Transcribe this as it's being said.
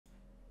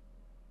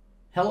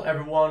Hello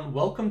everyone,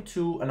 welcome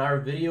to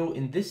another video.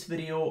 In this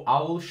video, I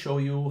will show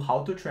you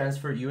how to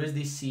transfer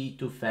USDC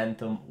to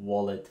Phantom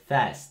wallet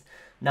fast.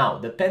 Now,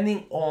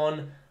 depending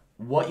on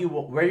where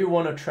you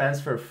want to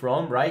transfer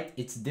from, right?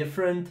 It's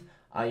different,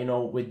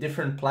 with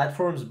different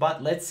platforms,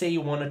 but let's say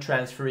you want to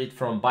transfer it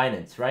from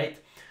Binance, right?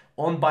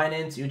 On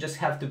Binance, you just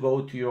have to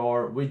go to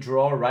your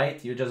withdrawal,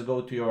 right? You just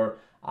go to your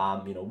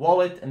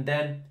wallet and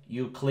then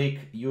you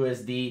click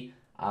USDC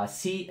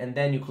and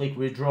then you click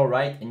withdraw,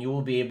 right? And you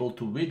will be able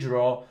to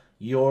withdraw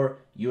your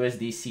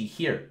USDC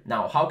here.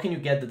 Now, how can you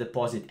get the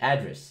deposit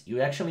address?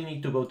 You actually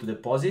need to go to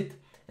deposit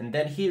and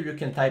then here you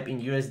can type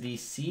in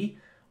USDC,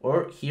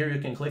 or here you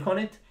can click on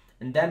it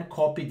and then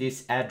copy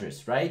this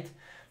address, right?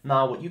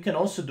 Now, what you can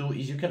also do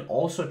is you can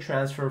also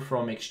transfer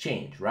from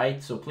exchange,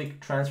 right? So click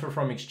transfer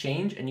from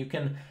exchange and you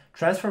can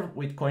transfer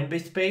with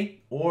Coinbase Pay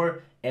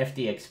or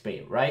FTX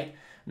Pay, right?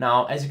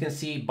 Now, as you can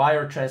see, buy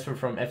or transfer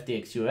from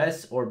FTX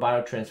US or buy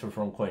or transfer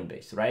from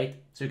Coinbase, right?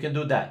 So you can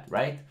do that,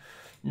 right?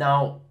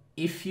 Now,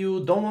 if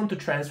you don't want to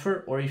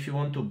transfer or if you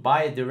want to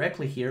buy it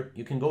directly here,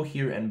 you can go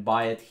here and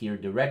buy it here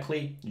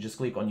directly. You just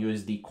click on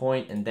USD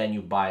coin and then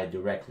you buy it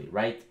directly,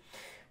 right?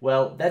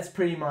 Well, that's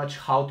pretty much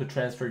how to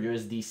transfer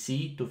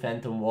USDC to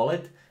Phantom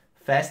wallet.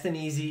 Fast and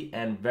easy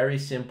and very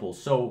simple.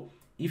 So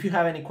if you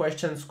have any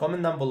questions,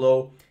 comment down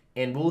below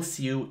and we'll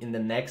see you in the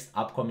next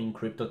upcoming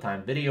Crypto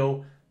Time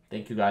video.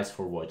 Thank you guys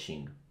for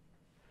watching.